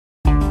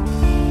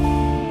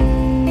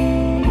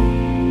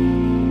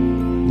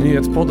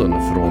Nyhetspodden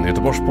från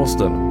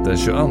Göteborgs-Posten den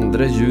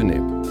 22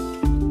 juni.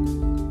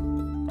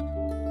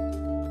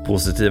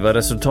 Positiva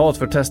resultat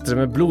för tester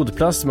med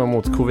blodplasma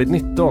mot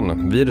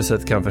covid-19.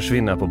 Viruset kan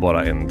försvinna på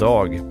bara en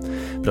dag.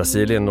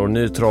 Brasilien når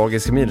ny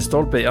tragisk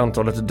milstolpe i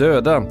antalet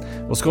döda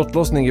och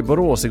skottlossning i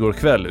Borås igår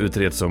kväll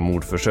utreds som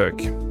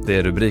mordförsök. Det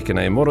är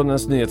rubrikerna i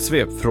morgonens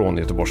nyhetssvep från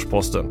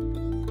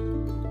Göteborgs-Posten.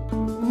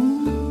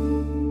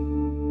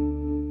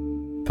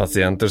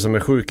 Patienter som är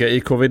sjuka i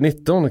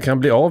covid-19 kan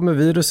bli av med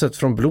viruset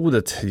från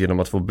blodet genom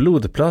att få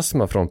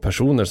blodplasma från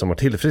personer som har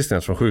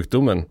tillfrisknat från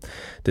sjukdomen.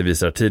 Det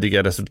visar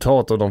tidiga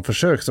resultat av de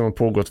försök som har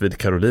pågått vid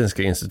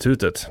Karolinska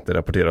institutet. Det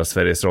rapporterar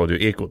Sveriges Radio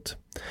Ekot.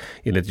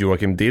 Enligt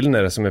Joakim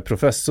Dillner, som är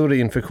professor i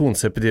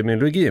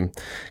infektionsepidemiologi,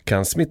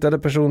 kan smittade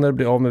personer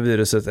bli av med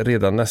viruset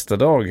redan nästa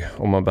dag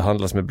om man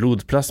behandlas med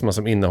blodplasma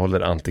som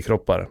innehåller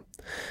antikroppar.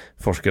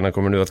 Forskarna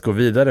kommer nu att gå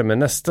vidare med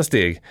nästa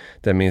steg,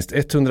 där minst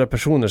 100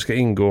 personer ska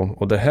ingå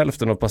och där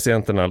hälften av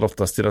patienterna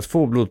lottas till att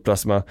få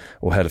blodplasma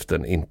och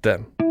hälften inte.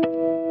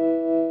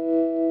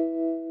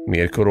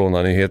 Mer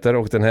coronanyheter,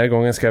 och den här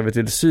gången ska vi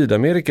till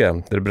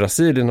Sydamerika, där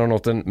Brasilien har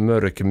nått en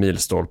mörk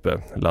milstolpe.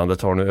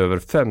 Landet har nu över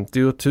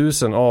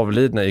 50 000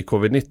 avlidna i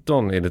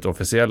covid-19 enligt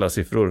officiella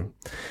siffror.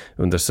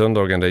 Under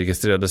söndagen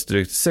registrerades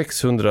drygt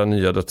 600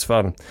 nya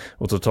dödsfall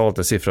och totalt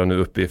är siffran nu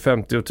uppe i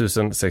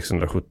 50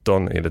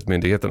 617 enligt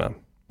myndigheterna.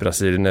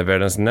 Brasilien är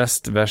världens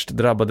näst värst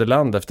drabbade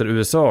land efter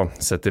USA,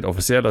 sett till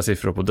officiella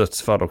siffror på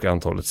dödsfall och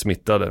antalet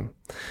smittade.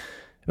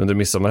 Under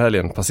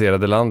midsommarhelgen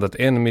passerade landet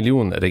 1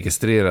 miljon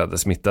registrerade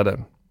smittade.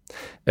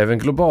 Även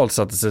globalt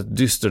sattes ett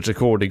dystert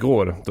rekord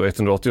igår, då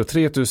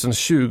 183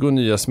 020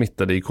 nya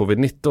smittade i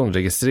covid-19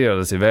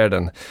 registrerades i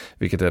världen,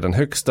 vilket är den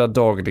högsta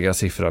dagliga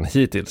siffran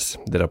hittills.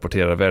 Det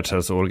rapporterar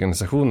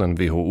Världshälsoorganisationen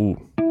WHO.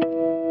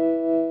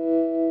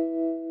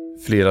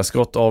 Flera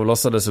skott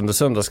avlossades under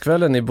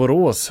söndagskvällen i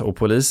Borås och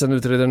polisen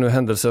utreder nu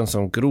händelsen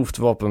som grovt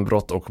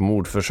vapenbrott och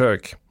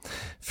mordförsök.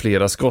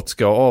 Flera skott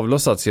ska ha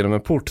avlossats genom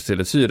en port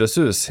till ett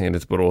hyreshus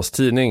enligt Borås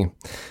tidning.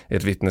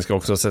 Ett vittne ska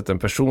också ha sett en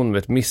person med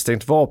ett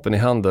misstänkt vapen i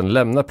handen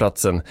lämna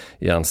platsen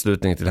i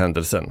anslutning till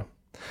händelsen.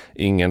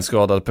 Ingen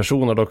skadad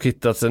person har dock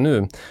hittats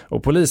ännu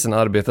och polisen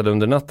arbetade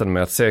under natten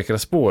med att säkra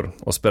spår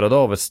och spärrade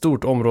av ett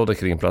stort område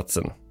kring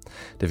platsen.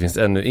 Det finns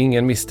ännu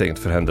ingen misstänkt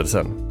för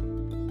händelsen.